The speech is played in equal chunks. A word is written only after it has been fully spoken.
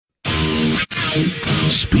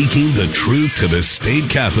Speaking the truth to the state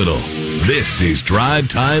capitol. This is Drive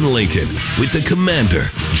Time Lincoln with the Commander,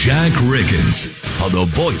 Jack Riggins, on the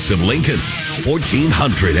voice of Lincoln,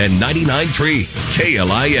 1499.3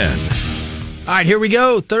 KLIN. All right, here we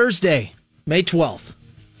go. Thursday, May 12th.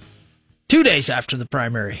 2 days after the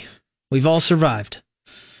primary. We've all survived.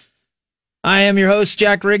 I am your host,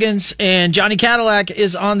 Jack Riggins, and Johnny Cadillac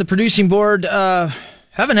is on the producing board.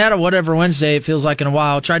 Haven't had a Whatever Wednesday, it feels like, in a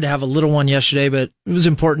while. Tried to have a little one yesterday, but it was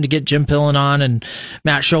important to get Jim Pillen on and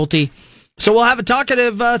Matt Schulte. So we'll have a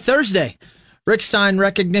talkative Thursday. Rick Stein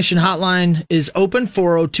Recognition Hotline is open,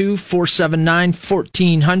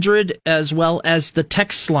 402-479-1400, as well as the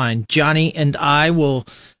text line. Johnny and I will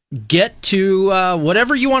get to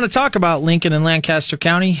whatever you want to talk about, Lincoln and Lancaster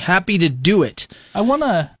County. Happy to do it. I'm going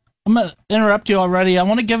to interrupt you already. I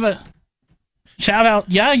want to give a shout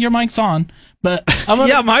out. Yeah, your mic's on. But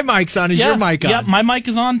yeah, my mic's on. Is your mic on? Yeah, my mic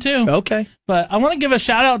is on too. Okay. But I want to give a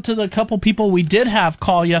shout out to the couple people we did have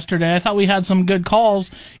call yesterday. I thought we had some good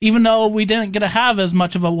calls, even though we didn't get to have as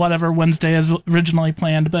much of a Whatever Wednesday as originally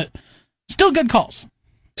planned, but still good calls.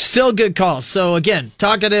 Still good calls. So again,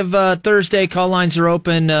 talkative Thursday, call lines are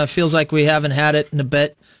open. Feels like we haven't had it in a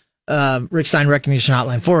bit. Rick Stein Recognition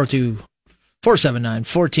Hotline,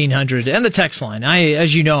 402-479-1400, and the text line.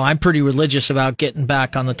 As you know, I'm pretty religious about getting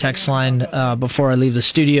back on the text line before I leave the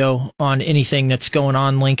studio on anything that's going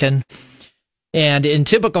on, Lincoln. And in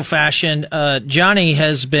typical fashion, Johnny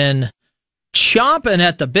has been chomping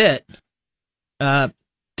at the bit to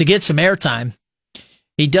get some airtime.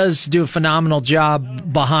 He does do a phenomenal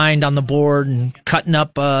job behind on the board and cutting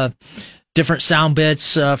up different sound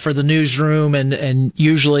bits for the newsroom and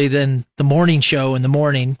usually then the morning show in the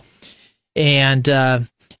morning. And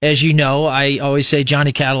as you know, I always say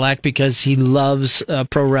Johnny Cadillac because he loves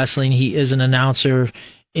pro wrestling. He is an announcer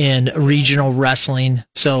in regional wrestling.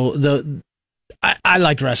 So I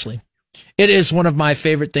like wrestling. It is one of my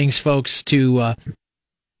favorite things, folks, to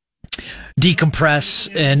decompress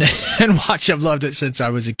and watch. I've loved it since I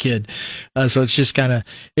was a kid. So it's just kind of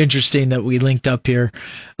interesting that we linked up here.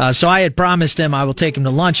 So I had promised him I will take him to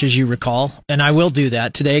lunch, as you recall, and I will do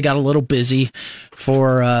that. Today I got a little busy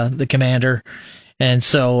for the Commander. And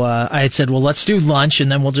so I had said, well, let's do lunch,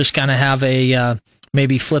 and then we'll just kind of have a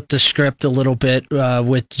maybe flip the script a little bit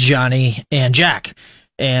with Johnny and Jack.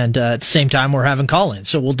 And at the same time, we're having call-in.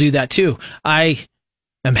 So we'll do that, too.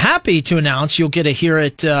 I'm happy to announce you'll get to hear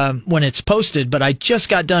it when it's posted, but I just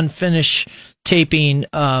got done taping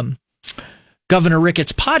Governor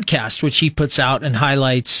Ricketts' podcast, which he puts out and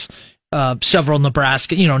highlights several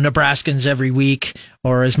Nebraskans every week,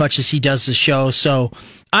 or as much as he does the show. So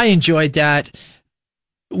I enjoyed that.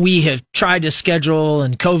 We have tried to schedule,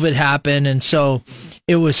 and COVID happened, and so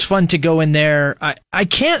it was fun to go in there. I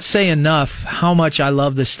can't say enough how much I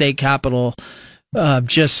love the state capitol.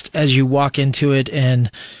 Just as you walk into it and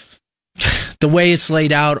the way it's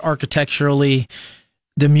laid out architecturally,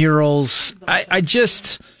 the murals, I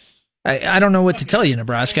don't know what to tell you,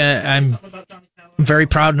 Nebraska. I'm very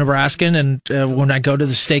proud Nebraskan, and when I go to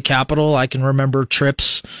the state capitol, I can remember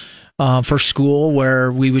trips for school where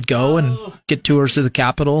we would go and get tours of the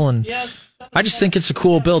capitol, and I just think it's a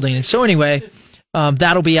cool building. And so anyway,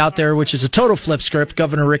 that'll be out there, which is a total flip script.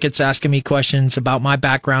 Governor Ricketts asking me questions about my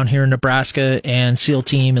background here in Nebraska and SEAL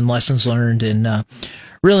team and lessons learned, and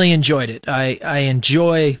really enjoyed it. I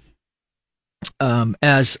enjoy,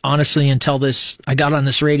 as honestly, until I got on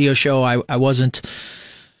this radio show, I wasn't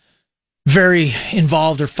very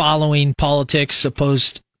involved or following politics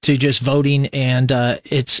opposed to just voting, and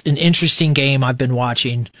it's an interesting game I've been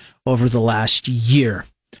watching over the last year.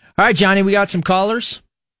 All right, Johnny, we got some callers.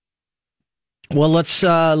 Well, let's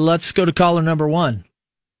go to caller number one.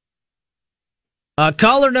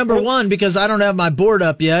 Caller number one, because I don't have my board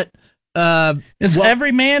up yet. It's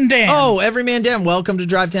Everyman Dan. Oh, Everyman Dan. Welcome to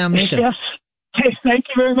Drive Time Lincoln. Yes. Hey, thank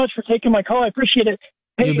you very much for taking my call. I appreciate it.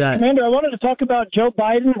 Hey, Commander, I wanted to talk about Joe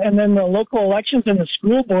Biden and then the local elections and the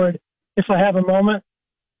school board, if I have a moment.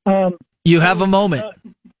 You have a moment.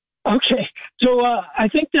 Okay. So I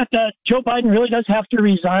think that Joe Biden really does have to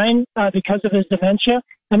resign because of his dementia.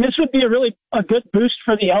 And this would be a good boost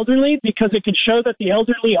for the elderly, because it could show that the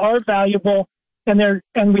elderly are valuable and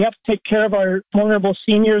we have to take care of our vulnerable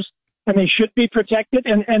seniors, and they should be protected.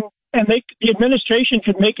 And the administration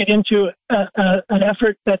could make it into an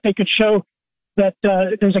effort that they could show that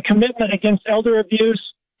there's a commitment against elder abuse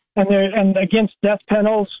and against death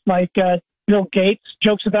penalties, like Bill Gates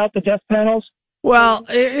jokes about the death penalties. Well,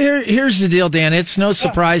 here's the deal, Dan. It's no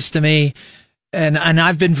surprise to me, and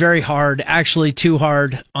I've been very hard, actually too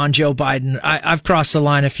hard, on Joe Biden. I've crossed the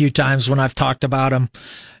line a few times when I've talked about him.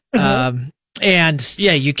 And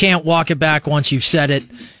yeah, you can't walk it back once you've said it.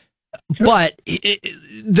 But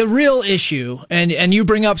the real issue, and you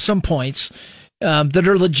bring up some points that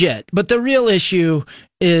are legit, but the real issue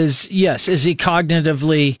is, yes, is he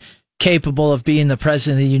cognitively capable of being the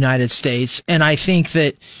president of the United States? And I think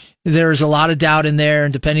that there's a lot of doubt in there,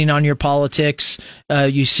 and depending on your politics,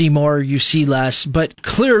 you see more, you see less. But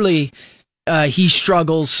clearly, he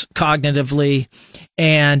struggles cognitively,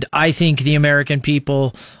 and I think the American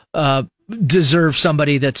people deserve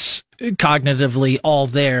somebody that's cognitively all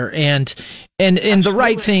there. And the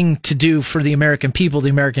right thing to do for the American people, the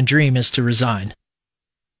American dream, is to resign.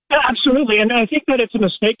 Absolutely. And I think that it's a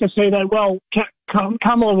mistake to say that, well,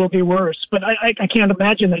 Kamala will be worse, but I can't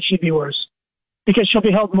imagine that she'd be worse, because she'll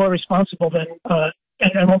be held more responsible than,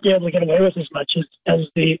 and won't be able to get away with as much as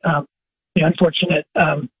the unfortunate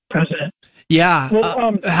president. Yeah.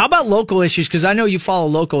 Well, how about local issues? Because I know you follow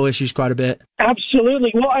local issues quite a bit.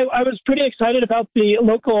 Absolutely. Well, I was pretty excited about the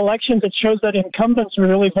local elections. It shows that incumbents are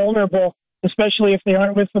really vulnerable, especially if they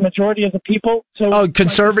aren't with the majority of the people. So,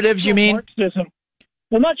 conservatives, you mean? Marxism.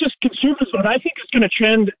 Well, not just conservatives, but I think it's going to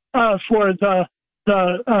trend for the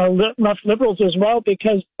left liberals as well,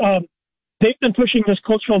 because they've been pushing this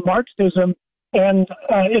cultural Marxism and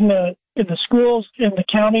in the schools, in the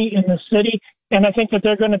county, in the city. And I think that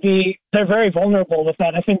they're very vulnerable with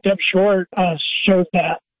that. I think Deb Shore shows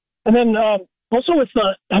that. And then also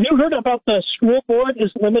have you heard about the school board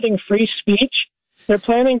is limiting free speech? They're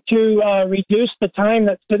planning to reduce the time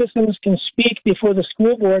that citizens can speak before the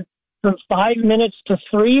school board from 5 minutes to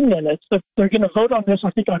 3 minutes. They're going to vote on this,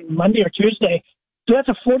 I think, on Monday or Tuesday. So that's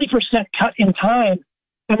a 40% cut in time.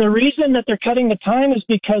 And the reason that they're cutting the time is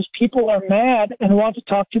because people are mad and want to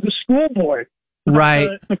talk to the school board. Right.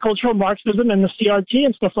 The cultural Marxism and the CRT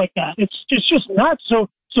and stuff like that. It's just nuts. So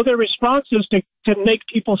their response is to make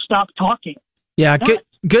people stop talking. Yeah,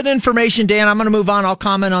 good information, Dan. I'm going to move on. I'll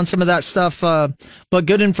comment on some of that stuff, but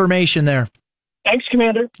good information there. Thanks,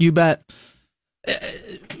 Commander. You bet.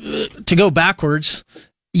 To go backwards,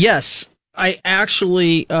 yes, I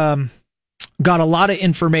actually got a lot of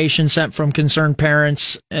information sent from concerned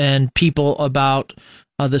parents and people about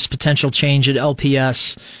this potential change at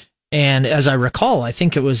LPS. And as I recall, I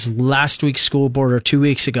think it was last week's school board or 2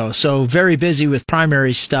 weeks ago. So very busy with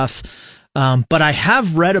primary stuff. But I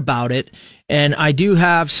have read about it, and I do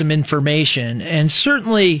have some information. And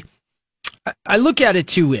certainly, I look at it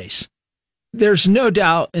two ways. There's no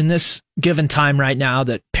doubt in this given time right now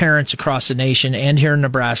that parents across the nation and here in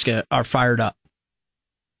Nebraska are fired up.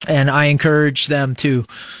 And I encourage them to,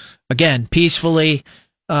 again, peacefully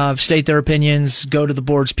state their opinions, go to the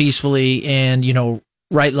boards peacefully, and,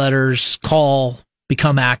 write letters, call,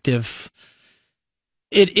 become active.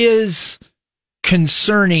 It is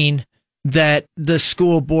concerning that the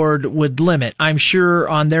school board would limit. I'm sure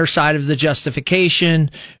on their side of the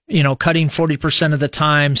justification, cutting 40% of the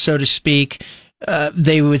time, so to speak,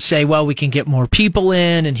 they would say, well, we can get more people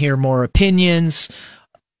in and hear more opinions.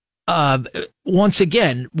 Once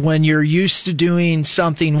again, when you're used to doing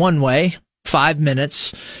something one way, 5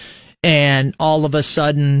 minutes, and all of a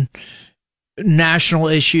sudden national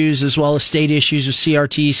issues as well as state issues with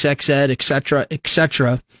CRT, sex ed, et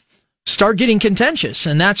cetera, start getting contentious,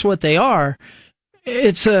 and that's what they are.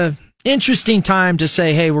 It's a interesting time to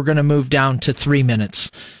say, hey, we're going to move down to 3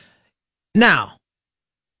 minutes. Now,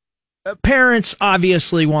 parents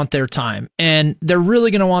obviously want their time, and they're really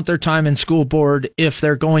going to want their time in school board if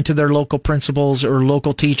they're going to their local principals or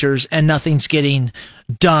local teachers and nothing's getting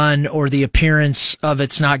done, or the appearance of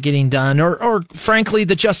it's not getting done, or frankly,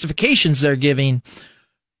 the justifications they're giving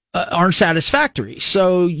aren't satisfactory.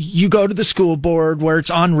 So you go to the school board where it's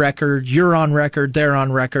on record, you're on record, they're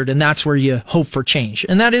on record, and that's where you hope for change.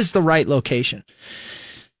 And that is the right location.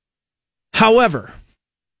 However,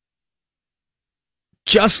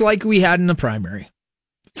 just like we had in the primary,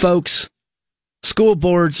 folks, school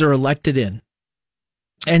boards are elected in.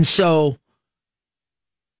 And so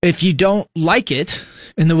if you don't like it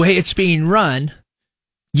in the way it's being run,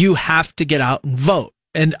 you have to get out and vote.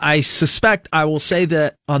 And I suspect I will say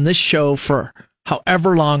that on this show for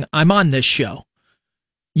however long I'm on this show.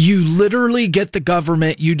 You literally get the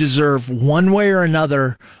government you deserve one way or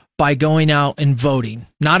another by going out and voting.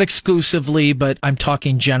 Not exclusively, but I'm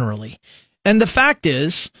talking generally. And the fact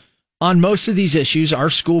is, on most of these issues, our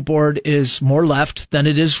school board is more left than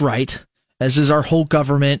it is right, as is our whole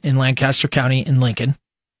government in Lancaster County and Lincoln.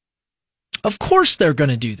 Of course they're going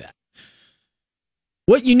to do that.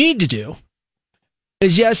 What you need to do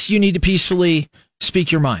is, yes, you need to peacefully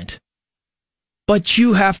speak your mind, but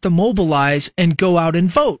you have to mobilize and go out and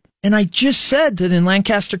vote. And I just said that in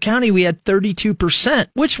Lancaster County, we had 32%,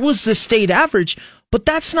 which was the state average, but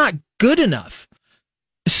that's not good enough,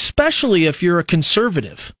 especially if you're a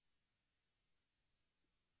conservative.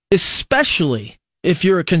 Especially if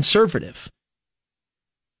you're a conservative.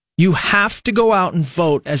 You have to go out and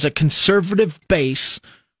vote as a conservative base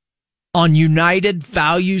on united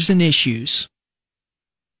values and issues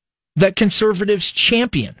that conservatives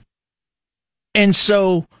champion. And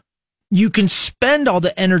so you can spend all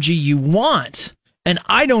the energy you want, and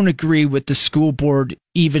I don't agree with the school board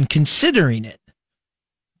even considering it,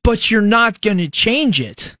 but you're not going to change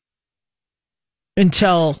it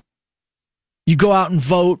until you go out and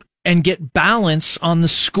vote and get balance on the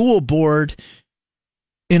school board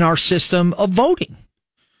in our system of voting.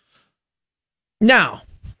 Now,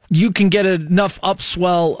 you can get enough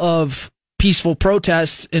upswell of peaceful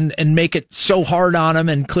protests and make it so hard on them,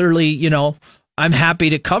 and clearly, you know, I'm happy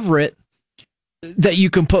to cover it, that you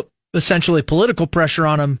can put essentially political pressure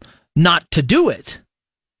on them not to do it.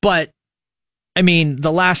 But I mean,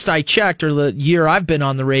 the last I checked, or the year I've been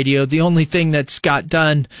on the radio, the only thing that's got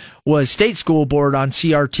done was state school board on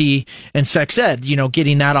CRT and sex ed, you know,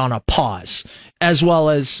 getting that on a pause, as well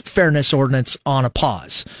as fairness ordinance on a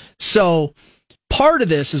pause. So part of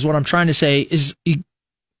this is what I'm trying to say is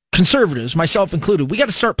conservatives, myself included, we got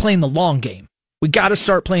to start playing the long game. We got to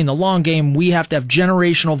start playing the long game. We have to have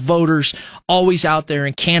generational voters always out there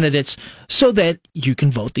and candidates so that you can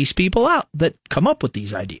vote these people out that come up with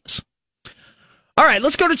these ideas. All right,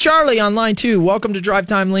 let's go to Charlie on line 2. Welcome to Drive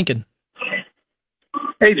Time Lincoln.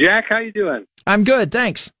 Hey, Jack, how you doing? I'm good,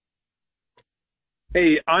 thanks.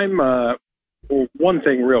 Hey, I'm one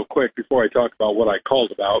thing real quick before I talk about what I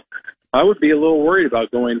called about. I would be a little worried about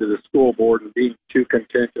going to the school board and being too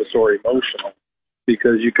contentious or emotional,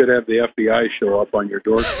 because you could have the FBI show up on your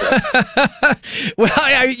doorstep.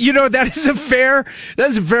 Well, you know, that is a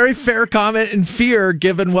very fair comment and fear,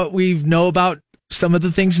 given what we know about some of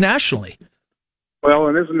the things nationally. Well,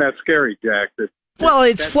 and isn't that scary, Jack?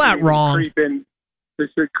 It's flat wrong. This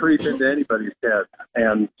should creep into anybody's head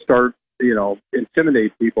and start, you know,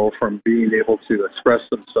 intimidate people from being able to express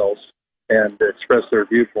themselves and express their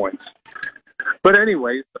viewpoints. But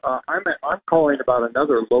anyways, I'm calling about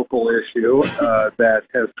another local issue that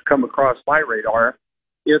has come across my radar.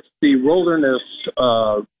 It's the Wilderness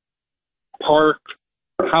Park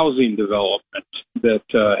housing development that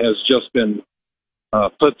has just been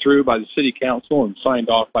put through by the city council and signed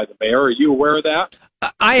off by the mayor. Are you aware of that?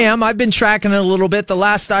 I am. I've been tracking it a little bit. The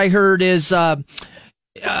last I heard is I'm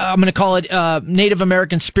going to call it Native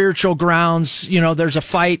American spiritual grounds. You know, there's a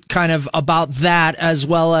fight kind of about that, as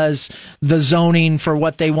well as the zoning for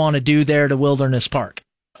what they want to do there to Wilderness Park.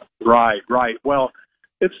 Right. Well,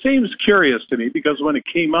 it seems curious to me, because when it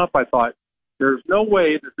came up, I thought there's no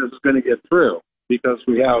way that this is going to get through, because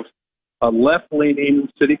we have a left-leaning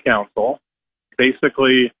city council,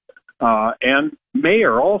 basically, and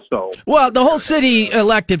mayor also. Well, the whole city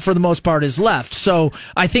elected for the most part is left. So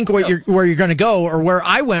I think where you're going to go, or where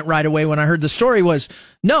I went right away when I heard the story, was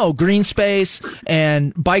no green space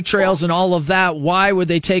and bike trails and all of that. Why would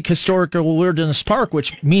they take historical Wilderness Park,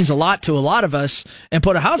 which means a lot to a lot of us, and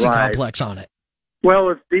put a housing complex on it? Well,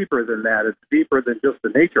 it's deeper than that. It's deeper than just the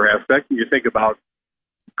nature aspect. You think about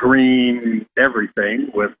green everything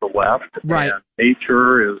with the left, right? And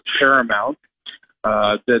nature is paramount.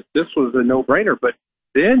 That this was a no-brainer, but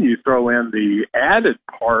then you throw in the added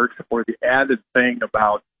part, or the added thing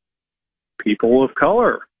about people of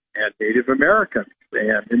color and Native Americans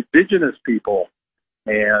and indigenous people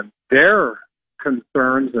and their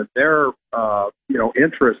concerns and their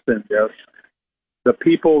interest in this. The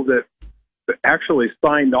people that actually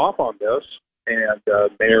signed off on this, and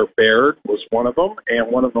Mayor Baird was one of them,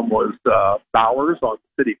 and one of them was Bowers on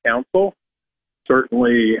the city council,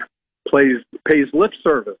 certainly pays lip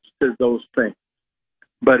service to those things.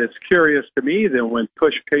 But it's curious to me that when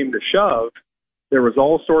push came to shove, there was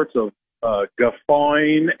all sorts of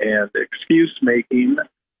guffawing and excuse-making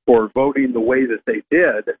for voting the way that they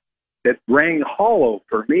did. It rang hollow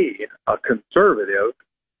for me, a conservative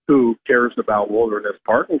who cares about Wilderness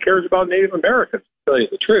Park and cares about Native Americans, to tell you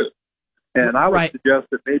the truth. And I would suggest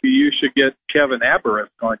that maybe you should get Kevin Aberrant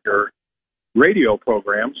on your radio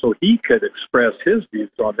program so he could express his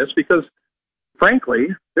views on this, because frankly,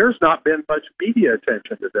 there's not been much media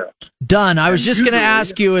attention to this. Done. I was just going to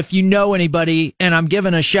ask you if you know anybody, and I'm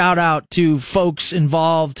giving a shout out to folks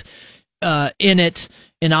involved in it,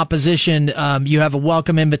 in opposition. You have a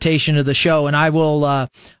welcome invitation to the show, and I will.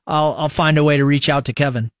 I'll find a way to reach out to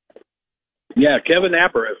Kevin. Yeah, Kevin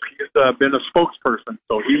Aberrant. He's been a spokesperson,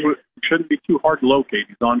 so he shouldn't be too hard to locate.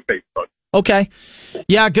 He's on Facebook. Okay.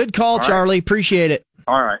 Yeah, good call, Charlie. Appreciate it.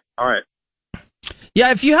 All right.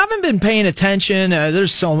 Yeah, if you haven't been paying attention,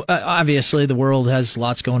 there's obviously the world has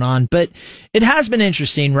lots going on, but it has been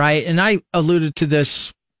interesting, right? And I alluded to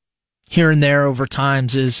this here and there over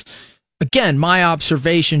times is, again, my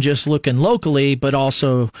observation just looking locally, but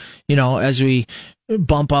also, as we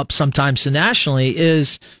bump up sometimes to nationally,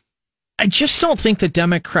 is I just don't think the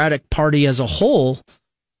Democratic Party as a whole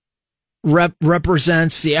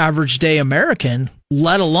represents the average day American,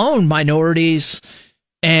 let alone minorities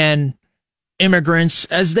and immigrants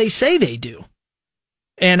as they say they do.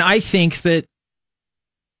 And I think that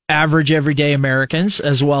average everyday Americans,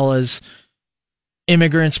 as well as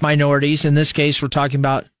immigrants, minorities, in this case, we're talking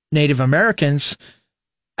about Native Americans,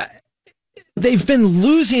 they've been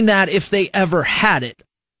losing that if they ever had it,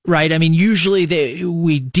 right? I mean, usually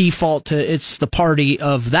we default to it's the party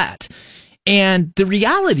of that. And the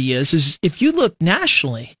reality is if you look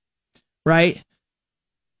nationally, right,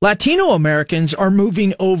 Latino Americans are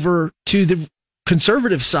moving over to the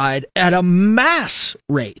conservative side at a mass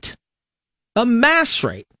rate.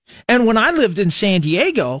 And when I lived in San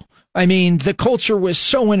Diego, I mean, the culture was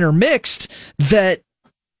so intermixed that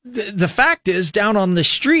the fact is, down on the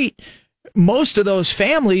street, most of those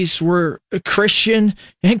families were Christian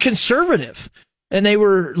and conservative, and they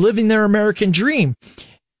were living their American dream.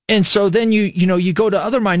 And so then you go to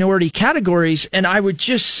other minority categories, and I would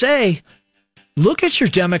just say, look at your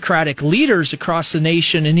Democratic leaders across the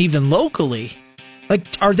nation and even locally. Like,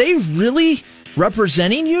 are they really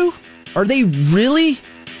representing you? Are they really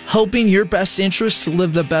helping your best interests to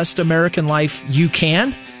live the best American life you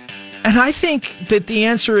can? And I think that the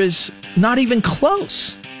answer is not even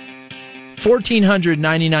close.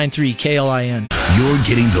 1499.3 KLIN. You're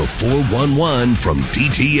getting the 411 from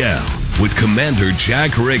DTL with Commander Jack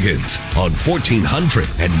Riggins on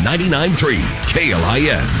 1499.3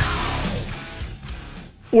 KLIN.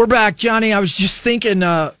 We're back, Johnny. I was just thinking,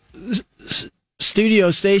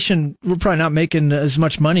 studio station, we're probably not making as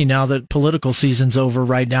much money now that political season's over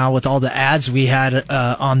right now with all the ads we had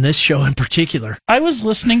on this show in particular. I was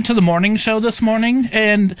listening to the morning show this morning,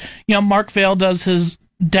 and Mark Vail does his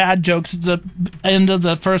dad jokes at the end of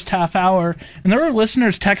the first half hour, and there were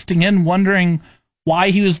listeners texting in wondering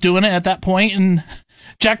why he was doing it at that point, and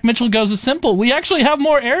Jack Mitchell goes, it's simple. We actually have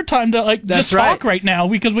more airtime to just talk right now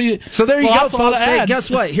because we. So there you go, folks. Hey,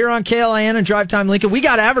 guess what? Here on KLIN and Drive Time Lincoln, we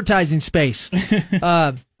got advertising space.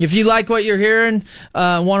 If you like what you're hearing,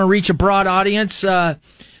 want to reach a broad audience,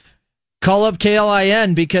 call up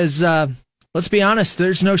KLIN because let's be honest,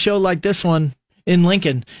 there's no show like this one in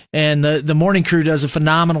Lincoln, and the morning crew does a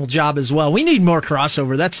phenomenal job as well. We need more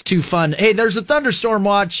crossover. That's too fun. Hey, there's a thunderstorm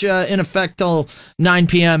watch in effect till 9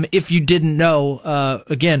 p.m. If you didn't know,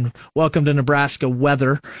 again, welcome to Nebraska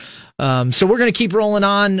weather. So we're going to keep rolling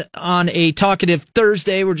on a talkative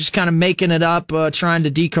Thursday. We're just kind of making it up, trying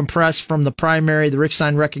to decompress from the primary. The Rick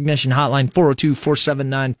Stein Recognition Hotline,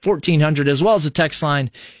 402-479-1400, as well as the text line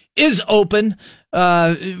is open.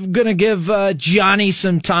 Gonna give Johnny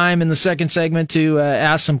some time in the second segment to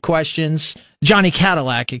ask some questions. Johnny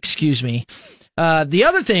Cadillac, excuse me. The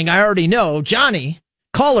other thing I already know,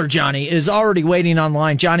 caller Johnny is already waiting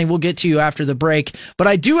online. Johnny, we'll get to you after the break. But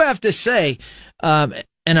I do have to say, and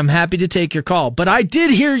I'm happy to take your call, but I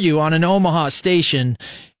did hear you on an Omaha station,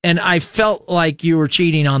 and I felt like you were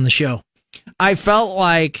cheating on the show. I felt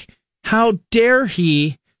like, how dare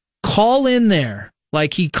he call in there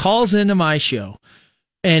like he calls into my show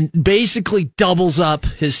and basically doubles up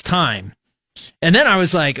his time. And then I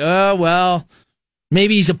was like, oh, well,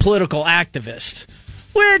 maybe he's a political activist,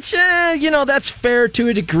 which, that's fair to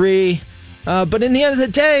a degree. But in the end of the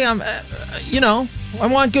day, I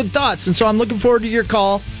want good thoughts. And so I'm looking forward to your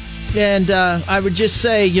call. And I would just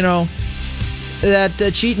say,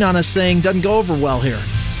 that cheating on us thing doesn't go over well here.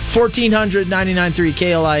 1499.3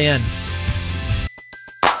 KLIN.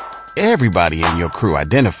 Everybody in your crew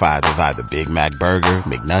identifies as either Big Mac Burger,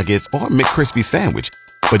 McNuggets, or McCrispy Sandwich.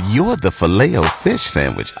 But you're the Filet-O-Fish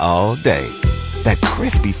Sandwich all day. That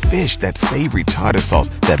crispy fish, that savory tartar sauce,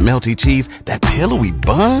 that melty cheese, that pillowy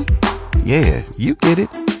bun. Yeah, you get it.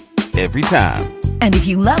 Every time. And if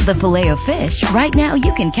you love the Filet-O-Fish, right now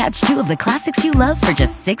you can catch two of the classics you love for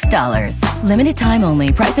just $6. Limited time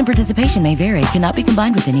only. Price and participation may vary. Cannot be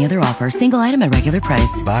combined with any other offer. Single item at regular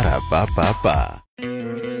price. Ba-da-ba-ba-ba.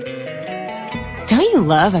 Don't you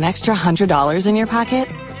love an extra $100 in your pocket?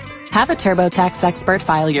 Have a TurboTax expert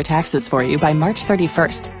file your taxes for you by March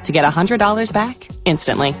 31st to get $100 back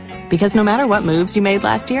instantly. Because no matter what moves you made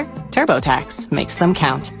last year, TurboTax makes them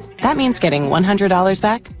count. That means getting $100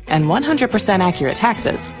 back and 100% accurate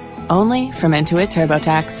taxes only from Intuit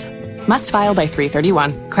TurboTax. Must file by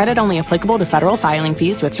 3/31. Credit only applicable to federal filing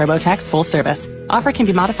fees with TurboTax full service. Offer can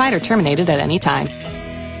be modified or terminated at any time.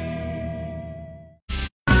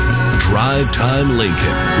 Drive Time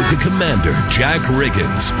Lincoln with the Commander, Jack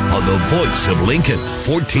Riggins, on the voice of Lincoln,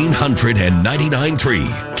 1499.3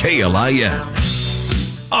 KLIN.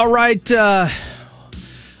 All right.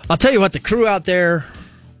 I'll tell you what, the crew out there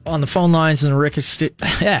on the phone lines and the Rick Stein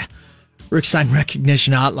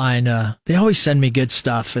Recognition Hotline, they always send me good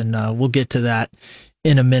stuff, and we'll get to that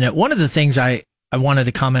in a minute. One of the things I wanted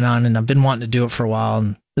to comment on, and I've been wanting to do it for a while,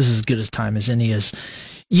 and this is as good a time as any, is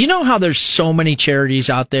you know how there's so many charities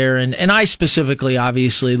out there, and I specifically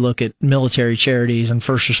obviously look at military charities and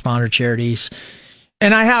first responder charities.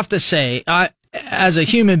 And I have to say, as a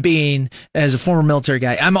human being, as a former military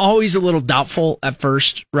guy, I'm always a little doubtful at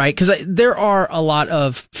first, right? Because there are a lot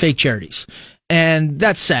of fake charities. And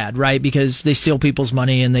that's sad, right? Because they steal people's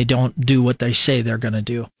money and they don't do what they say they're going to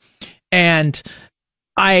do. And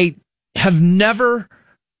I have never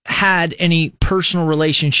had any personal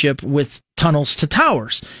relationship with Tunnels to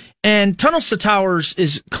Towers. And Tunnels to Towers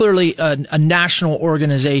is clearly a national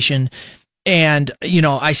organization. And,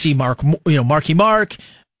 I see Marky Mark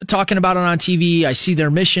talking about it on TV. I see their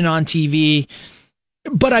mission on TV,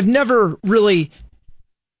 but I've never really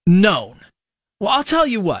known. Well, I'll tell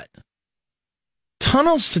you what.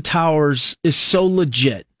 Tunnels to Towers is so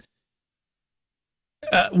legit.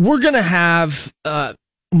 We're going to have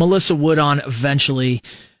Melissa Wood on eventually,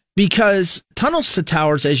 because Tunnels to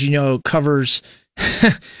Towers, as you know, covers,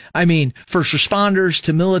 first responders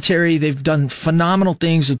to military. They've done phenomenal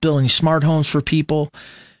things with building smart homes for people.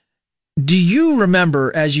 Do you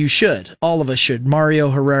remember, as you should, all of us should,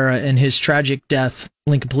 Mario Herrera and his tragic death,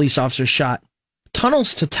 Lincoln police officer shot?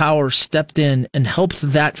 Tunnels to Towers stepped in and helped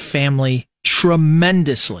that family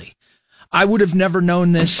tremendously. I would have never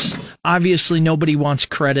known this. Obviously, nobody wants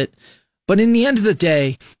credit. But in the end of the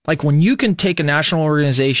day, like when you can take a national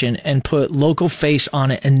organization and put local face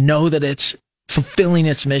on it and know that it's fulfilling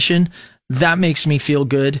its mission, that makes me feel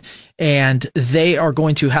good. And they are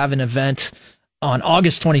going to have an event on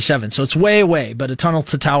August 27th. So it's way away, but a Tunnel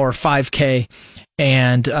to Tower 5K.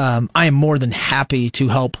 And I am more than happy to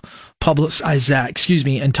help publicize that,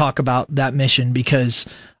 and talk about that mission, because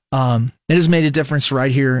it has made a difference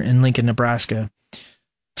right here in Lincoln, Nebraska.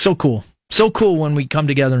 So cool. So cool when we come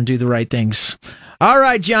together and do the right things. All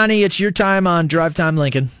right, Johnny, it's your time on Drive Time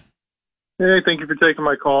Lincoln. Hey, thank you for taking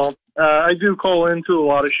my call. I do call into a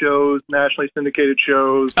lot of shows, nationally syndicated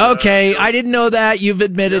shows. Okay, I didn't know that. You've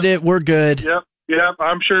admitted it. We're good. Yep.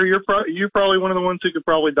 I'm sure you're probably one of the ones who could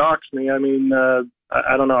probably dox me. I mean, I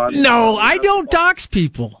don't know. No, I don't dox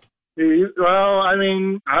people. Well, I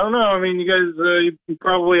don't know. I mean, you guys you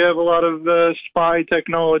probably have a lot of spy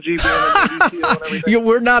technology.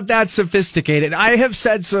 We're not that sophisticated. I have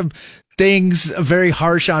said some things very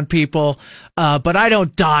harsh on people, but I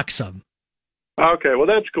don't dox them. Okay, well,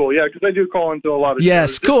 that's cool. Yeah, because I do call into a lot of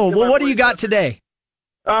Yes, shows. cool. Well, what do you got today?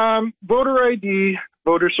 Voter ID,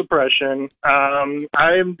 voter suppression. I'm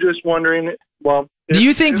just wondering, do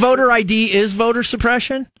you think voter ID is voter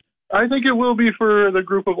suppression? I think it will be for the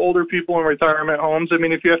group of older people in retirement homes. I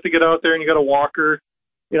mean, if you have to get out there and you got a walker,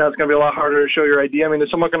 it's going to be a lot harder to show your ID. I mean, is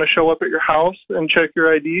someone going to show up at your house and check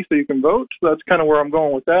your ID so you can vote? So that's kind of where I'm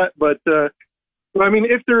going with that. But, if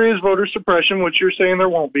there is voter suppression, which you're saying there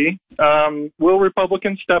won't be, will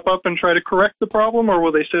Republicans step up and try to correct the problem, or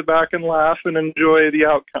will they sit back and laugh and enjoy the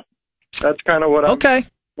outcome? That's kind of what I'm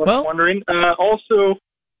wondering. Also,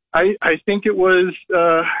 I think it was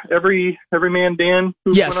Everyman Dan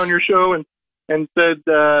who went on your show and said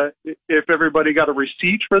if everybody got a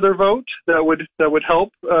receipt for their vote, that would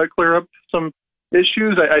help clear up some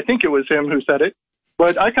issues. I think it was him who said it,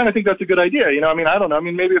 but I kind of think that's a good idea. I don't know.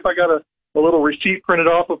 Maybe if I got a little receipt printed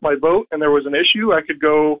off of my vote and there was an issue, I could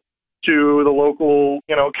go to the local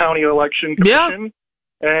county election commission.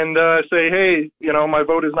 And say, hey, my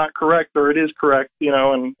vote is not correct, or it is correct,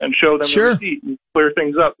 and show them the receipt and clear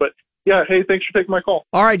things up. But, yeah, hey, thanks for taking my call.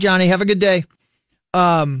 All right, Johnny, have a good day.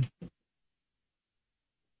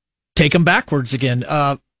 Take them backwards again.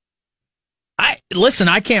 I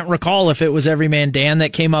can't recall if it was Everyman Dan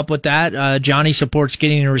that came up with that. Johnny supports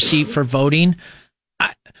getting a receipt for voting.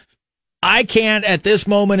 I can't, at this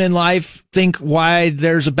moment in life, think why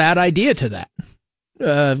there's a bad idea to that.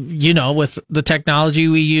 With the technology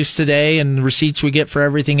we use today and the receipts we get for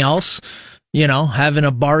everything else, having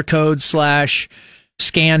a barcode /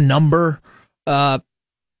 scan number, that,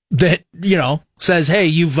 says, hey,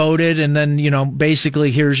 you voted. And then,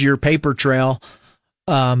 basically here's your paper trail,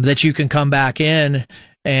 that you can come back in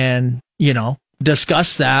and,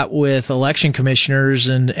 discussed that with election commissioners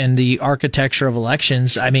and the architecture of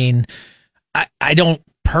elections. I mean, I don't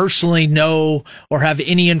personally know or have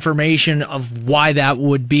any information of why that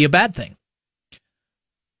would be a bad thing.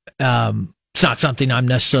 It's not something I'm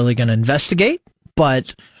necessarily going to investigate,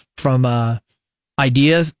 but from a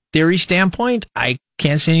idea theory standpoint, I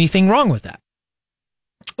can't see anything wrong with that.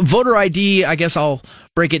 Voter ID, I guess I'll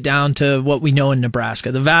break it down to what we know in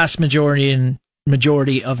Nebraska. The vast majority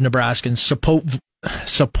of Nebraskans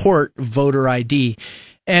support voter ID.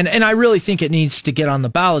 And I really think it needs to get on the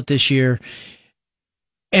ballot this year.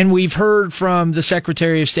 And we've heard from the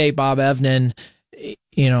Secretary of State, Bob Evnen,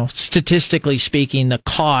 statistically speaking, the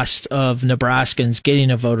cost of Nebraskans getting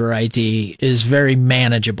a voter ID is very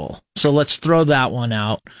manageable. So let's throw that one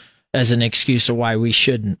out as an excuse of why we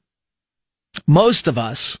shouldn't. Most of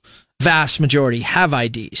us, vast majority, have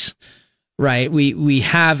IDs, right? We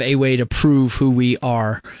have a way to prove who we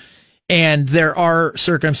are. And there are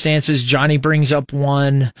circumstances, Johnny brings up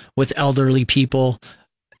one with elderly people.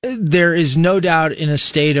 There is no doubt in a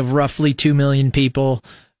state of roughly 2 million people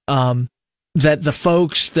that the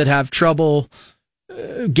folks that have trouble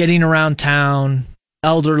getting around town,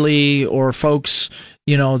 elderly or folks,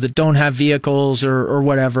 that don't have vehicles or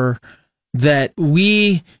whatever, that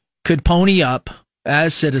we could pony up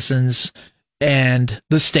as citizens and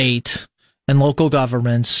the state and local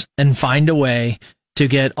governments and find a way to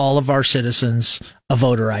get all of our citizens a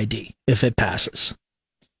voter ID if it passes.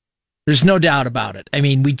 There's no doubt about it. I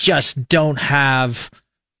mean, we just don't have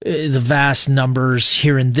the vast numbers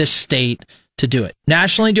here in this state to do it.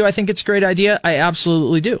 Nationally, do I think it's a great idea? I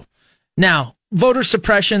absolutely do. Now, voter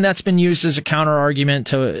suppression, that's been used as a counter argument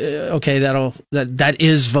to, that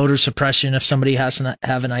is voter suppression if somebody has to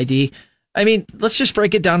have an ID. I mean, let's just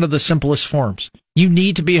break it down to the simplest forms. You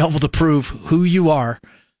need to be able to prove who you are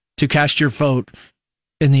to cast your vote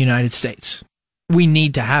in the United States. We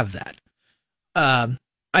need to have that.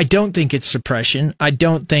 I don't think it's suppression. I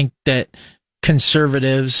don't think that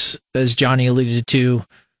conservatives, as Johnny alluded to,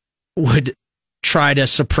 would try to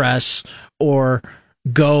suppress or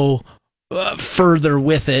go further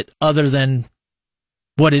with it other than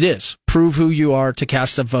what it is. Prove who you are to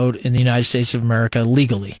cast a vote in the United States of America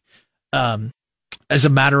legally. As a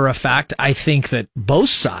matter of fact, I think that both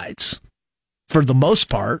sides, for the most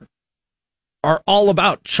part, are all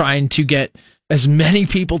about trying to get as many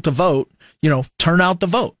people to vote, turn out the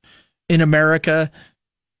vote in America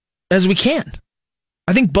as we can.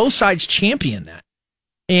 I think both sides champion that.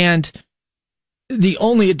 And the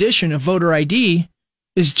only addition of voter ID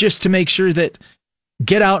is just to make sure that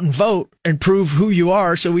get out and vote and prove who you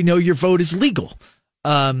are so we know your vote is legal.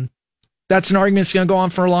 That's an argument that's going to go on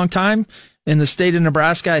for a long time. In the state of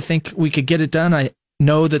Nebraska, I think we could get it done. I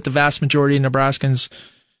know that the vast majority of Nebraskans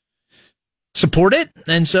support it,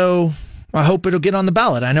 and so I hope it'll get on the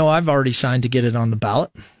ballot. I know I've already signed to get it on the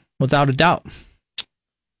ballot, without a doubt.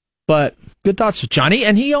 But good thoughts with Johnny,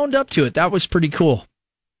 and he owned up to it. That was pretty cool.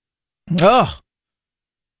 Oh,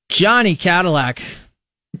 Johnny Cadillac.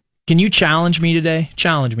 Can you challenge me today?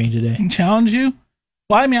 Challenge me today. Challenge you?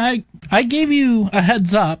 Well, I mean, I gave you a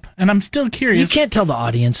heads up, and I'm still curious. You can't tell the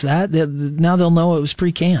audience that. Now they'll know it was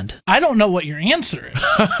pre-canned. I don't know what your answer is.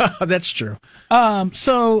 That's true.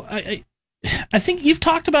 So I think you've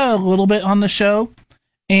talked about it a little bit on the show,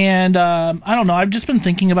 and I don't know. I've just been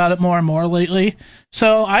thinking about it more and more lately.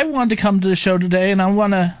 So I wanted to come to the show today, and I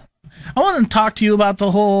want to talk to you about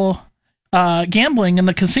the whole gambling and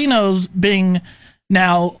the casinos being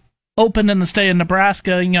now open in the state of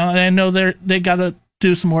Nebraska. And I know they got to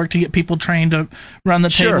do some work to get people trained to run the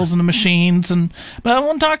tables and the machines, but I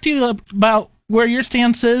want to talk to you about where your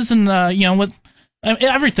stance is, and with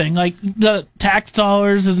everything like the tax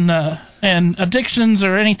dollars and addictions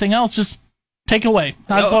or anything else. Just take it away.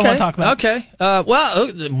 That's what I want to talk about. Okay.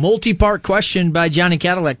 The multi-part question by Johnny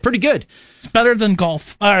Cadillac. Pretty good. It's better than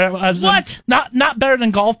golf. What? Not better than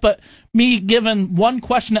golf, but me given one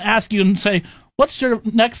question to ask you and say, what's your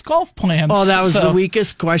next golf plan? Oh, that was the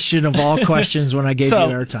weakest question of all questions when I gave you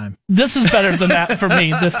airtime. This is better than that for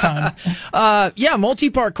me this time.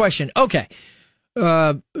 Multi-part question. Okay.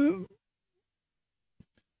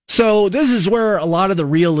 So this is where a lot of the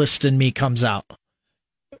realist in me comes out.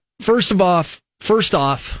 First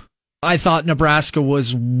off, I thought Nebraska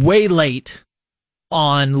was way late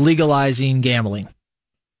on legalizing gambling.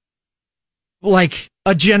 Like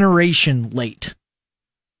a generation late.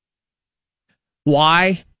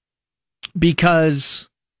 Why? Because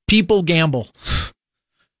people gamble.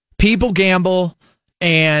 People gamble,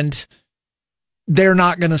 and they're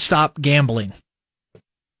not going to stop gambling.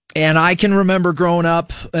 And I can remember growing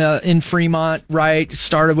up in Fremont, right? It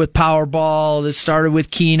started with Powerball. It started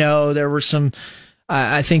with Keno. There were some,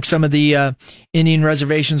 I think some of the Indian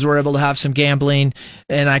reservations were able to have some gambling.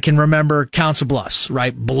 And I can remember Council Bluffs,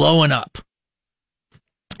 right? Blowing up.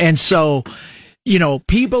 And so, you know,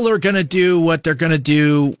 people are going to do what they're going to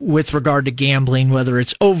do with regard to gambling, whether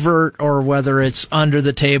it's overt or whether it's under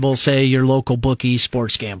the table, say your local bookie,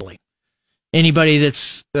 sports gambling. Anybody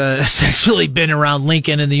that's essentially been around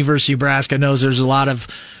Lincoln and the University of Nebraska knows there's a lot of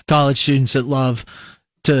college students that love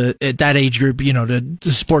to, at that age group, you know,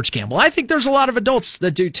 to sports gamble. I think there's a lot of adults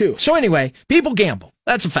that do too. So anyway, people gamble.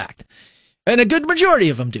 That's a fact. And a good majority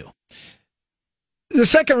of them do. The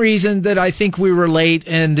second reason that I think we relate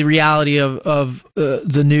and the reality of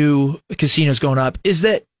the new casinos going up is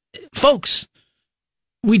that, folks,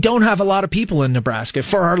 we don't have a lot of people in Nebraska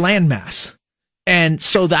for our landmass. And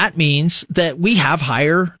so that means that we have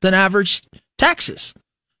higher than average taxes.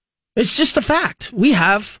 It's just a fact. We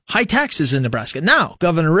have high taxes in Nebraska. Now,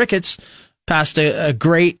 Governor Ricketts passed a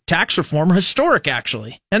great tax reform, historic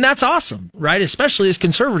actually. And that's awesome, right? Especially as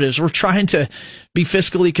conservatives, we're trying to be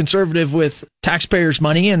fiscally conservative with taxpayers'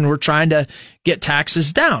 money and we're trying to get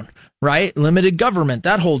taxes down, right? Limited government,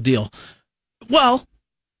 that whole deal. Well,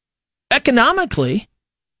 economically,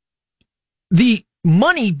 the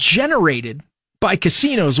money generated by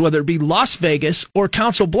casinos, whether it be Las Vegas or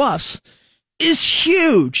Council Bluffs, is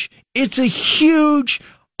huge. It's a huge,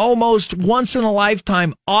 almost once in a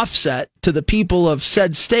lifetime offset to the people of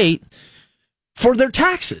said state for their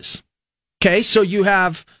taxes. Okay. So you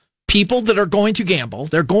have people that are going to gamble.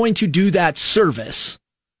 They're going to do that service.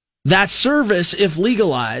 That service, if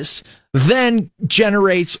legalized, then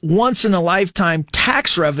generates once in a lifetime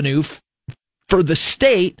tax revenue for the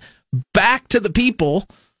state back to the people,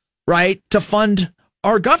 right, to fund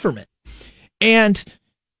our government. And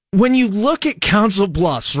when you look at Council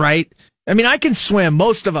Bluffs, right, I mean, I can swim,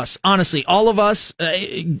 most of us, honestly, all of us,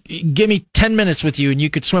 give me 10 minutes with you and you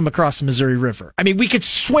could swim across the Missouri River. I mean, we could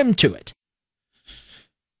swim to it.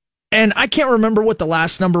 And I can't remember what the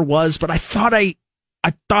last number was, but I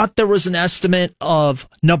thought there was an estimate of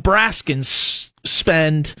Nebraskans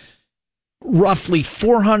spend roughly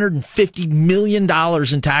 $450 million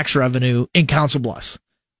in tax revenue in Council Bluffs.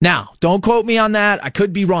 Now, don't quote me on that. I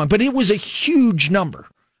could be wrong, but it was a huge number.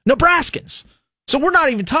 Nebraskans. So we're not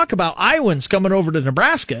even talking about Iowans coming over to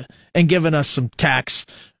Nebraska and giving us some tax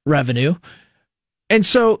revenue. And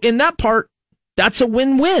so in that part, that's a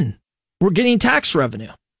win-win. We're getting tax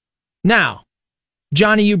revenue. Now,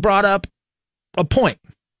 Johnny, you brought up a point.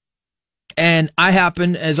 And I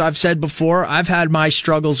happen, as I've said before, I've had my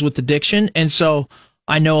struggles with addiction. And so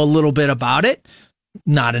I know a little bit about it.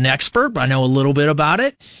 Not an expert, but I know a little bit about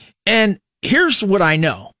it. And here's what I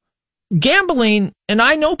know. Gambling, and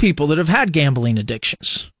I know people that have had gambling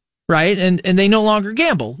addictions, right? And they no longer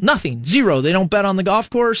gamble. Nothing. Zero. They don't bet on the golf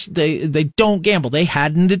course. They don't gamble. They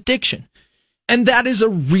had an addiction. And that is a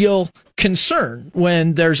real concern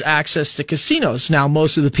when there's access to casinos. Now,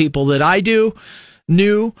 most of the people that I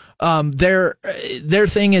knew, their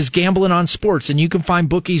thing is gambling on sports, and you can find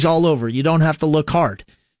bookies all over. You don't have to look hard.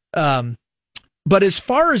 But as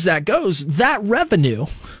far as that goes, that revenue,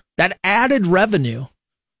 that added revenue,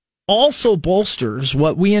 also bolsters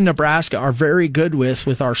what we in Nebraska are very good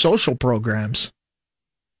with our social programs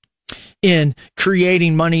in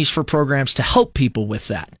creating monies for programs to help people with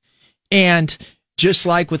that. And just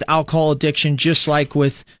like with alcohol addiction, just like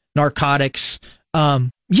with narcotics,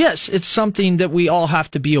 yes, it's something that we all have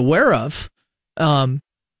to be aware of.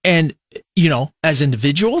 And, you know, as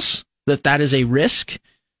individuals, that is a risk.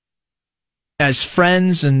 As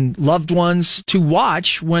friends and loved ones to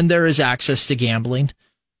watch when there is access to gambling.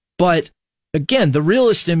 But again, the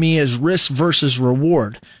realist in me is risk versus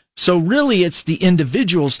reward. So really it's the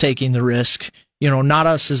individuals taking the risk, you know, not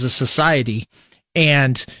us as a society.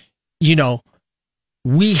 And, you know,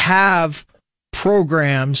 we have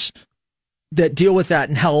programs that deal with that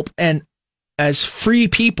and help. And as free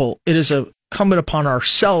people, it is incumbent upon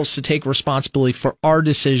ourselves to take responsibility for our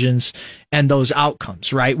decisions and those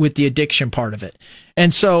outcomes, right? With the addiction part of it.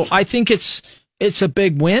 And so I think it's a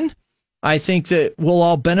big win. I think that we'll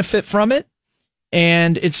all benefit from it.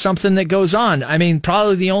 And it's something that goes on. I mean,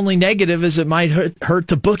 probably the only negative is it might hurt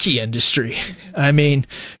the bookie industry. I mean,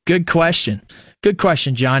 good question. Good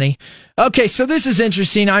question, Johnny. Okay, so this is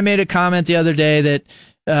interesting. I made a comment the other day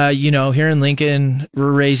that, you know, here in Lincoln,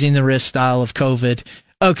 we're raising the risk style of COVID.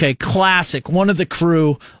 Okay, classic. One of the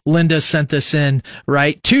crew, Linda, sent this in,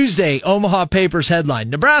 right? Tuesday, Omaha Papers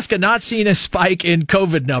headline. Nebraska not seeing a spike in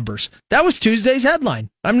COVID numbers. That was Tuesday's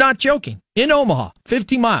headline. I'm not joking. In Omaha,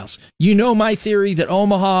 50 miles. You know my theory that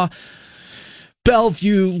Omaha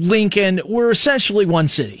Bellevue, Lincoln, we're essentially one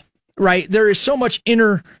city, right? There is so much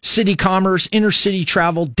inner city commerce, inner city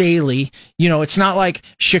travel daily. It's not like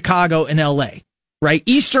Chicago and LA, right?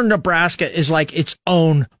 Eastern Nebraska is like its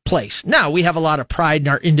own place. Now, we have a lot of pride in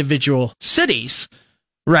our individual cities,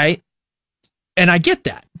 right? And I get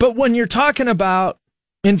that. But when you're talking about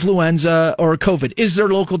influenza or COVID, is there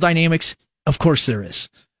local dynamics? Of course there is,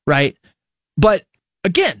 right? But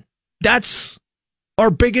again, that's our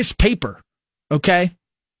biggest paper, okay?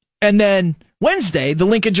 And then Wednesday, the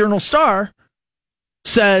Lincoln Journal-Star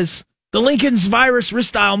says the Lincoln's virus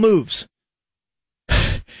risk dial moves.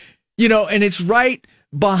 And it's right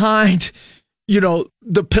behind,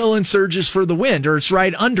 the pill and surges for the wind, or it's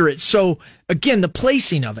right under it. So again, the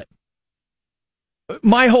placing of it.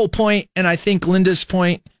 My whole point, and I think Linda's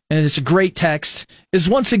point, and it's a great text, is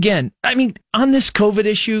once again, on this COVID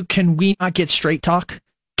issue, can we not get straight talk?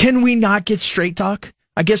 Can we not get straight talk?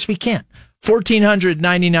 I guess we can.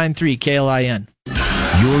 1400-99.3 KLIN.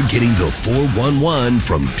 You're getting the 411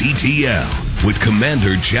 from DTL with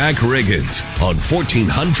Commander Jack Riggins on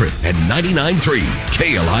 1499.3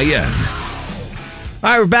 KLIN. All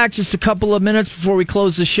right, we're back just a couple of minutes before we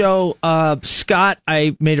close the show. Scott,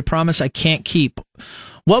 I made a promise I can't keep.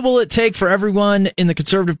 What will it take for everyone in the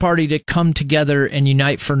Conservative Party to come together and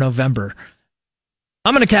unite for November?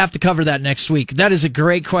 I'm going to have to cover that next week. That is a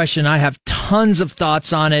great question. I have tons of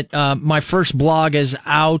thoughts on it. My first blog is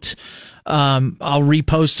out. I'll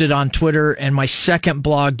repost it on Twitter. And my second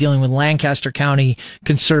blog dealing with Lancaster County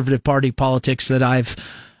Conservative Party politics that I've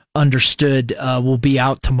understood will be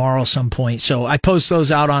out tomorrow some point. So I post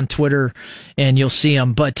those out on Twitter and you'll see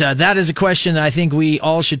them. But that is a question that I think we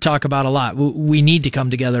all should talk about a lot. We need to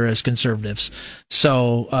come together as conservatives.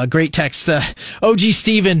 So great text. OG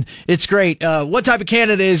Steven, it's great. What type of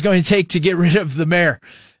candidate is going to take to get rid of the mayor?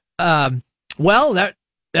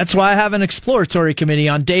 That's why I have an exploratory committee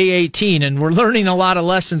on day 18, and we're learning a lot of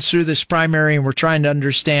lessons through this primary, and we're trying to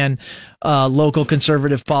understand local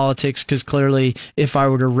conservative politics, because clearly if I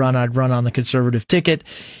were to run, I'd run on the conservative ticket.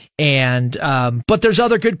 And but there's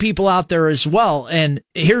other good people out there as well. And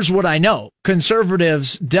here's what I know.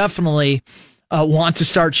 Conservatives definitely want to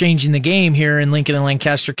start changing the game here in Lincoln and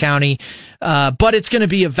Lancaster County, but it's going to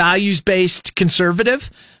be a values-based conservative.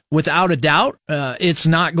 Without a doubt, it's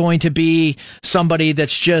not going to be somebody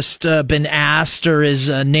that's just been asked or is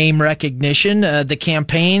name recognition. The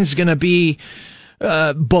campaign's going to be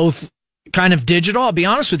both kind of digital. I'll be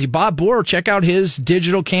honest with you, Bob Boer, check out his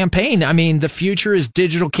digital campaign. The future is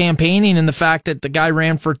digital campaigning, and the fact that the guy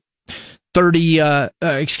ran for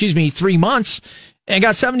 3 months and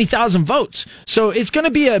got 70,000 votes. So it's going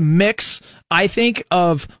to be a mix, I think,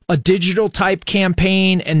 of a digital type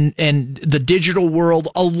campaign and the digital world,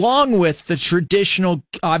 along with the traditional,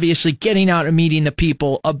 obviously getting out and meeting the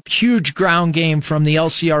people, a huge ground game from the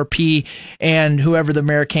LCRP and whoever the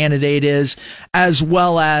mayor candidate is, as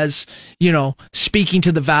well as, speaking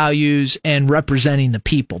to the values and representing the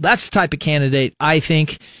people. That's the type of candidate I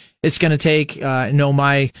think it's going to take. I know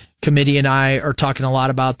my committee and I are talking a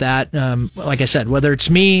lot about that. Like I said, whether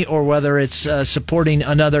it's me or whether it's supporting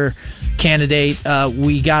another candidate,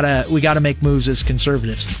 we gotta make moves as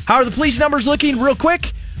conservatives. How are the police numbers looking real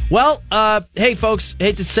quick? Well, hey folks,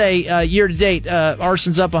 hate to say, year to date,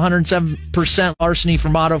 arson's up 107%, larceny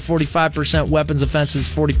from auto 45%, weapons offenses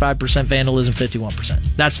 45%, vandalism 51%.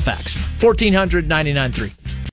 That's facts. 1400-99.3.